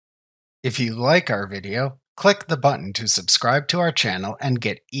If you like our video, click the button to subscribe to our channel and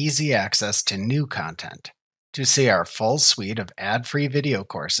get easy access to new content. To see our full suite of ad-free video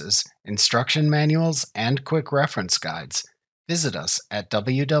courses, instruction manuals, and quick reference guides, visit us at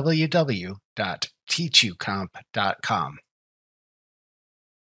www.teachucomp.com.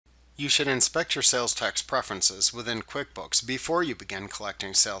 You should inspect your sales tax preferences within QuickBooks before you begin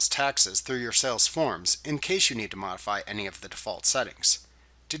collecting sales taxes through your sales forms in case you need to modify any of the default settings.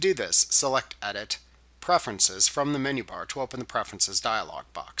 To do this, select Edit, Preferences from the menu bar to open the Preferences dialog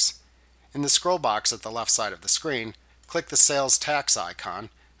box. In the scroll box at the left side of the screen, click the Sales Tax icon,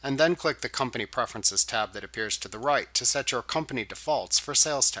 and then click the Company Preferences tab that appears to the right to set your company defaults for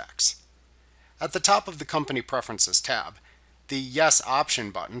sales tax. At the top of the Company Preferences tab, the Yes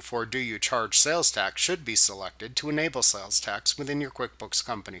option button for Do You Charge Sales Tax should be selected to enable sales tax within your QuickBooks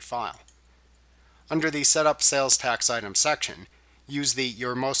company file. Under the Set Up Sales Tax Item section, use the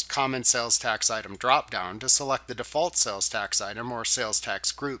Your Most Common Sales Tax Item drop-down to select the default sales tax item or sales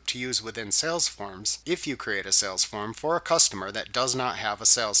tax group to use within sales forms if you create a sales form for a customer that does not have a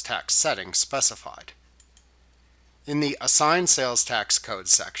sales tax setting specified. In the Assign Sales Tax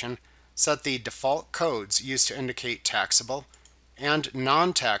Codes section, set the default codes used to indicate taxable and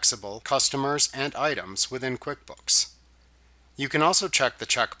non-taxable customers and items within QuickBooks. You can also check the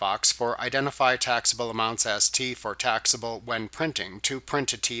checkbox for Identify Taxable Amounts as T for taxable when printing to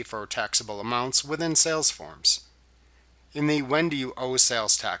print a T for taxable amounts within sales forms. In the When Do You Owe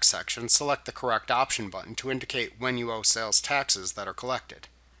Sales Tax section, select the correct option button to indicate when you owe sales taxes that are collected.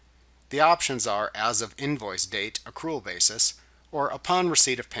 The options are As of Invoice Date accrual basis or Upon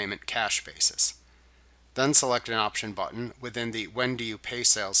Receipt of Payment cash basis. Then select an option button within the When Do You Pay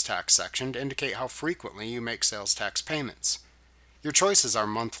Sales Tax section to indicate how frequently you make sales tax payments. Your choices are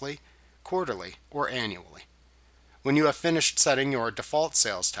monthly, quarterly, or annually. When you have finished setting your default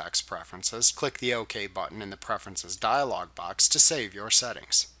sales tax preferences, click the OK button in the Preferences dialog box to save your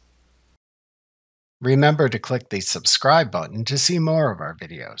settings. Remember to click the subscribe button to see more of our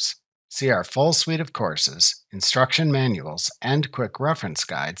videos. See our full suite of courses, instruction manuals, and quick reference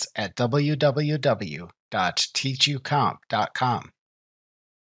guides at www.teachucomp.com.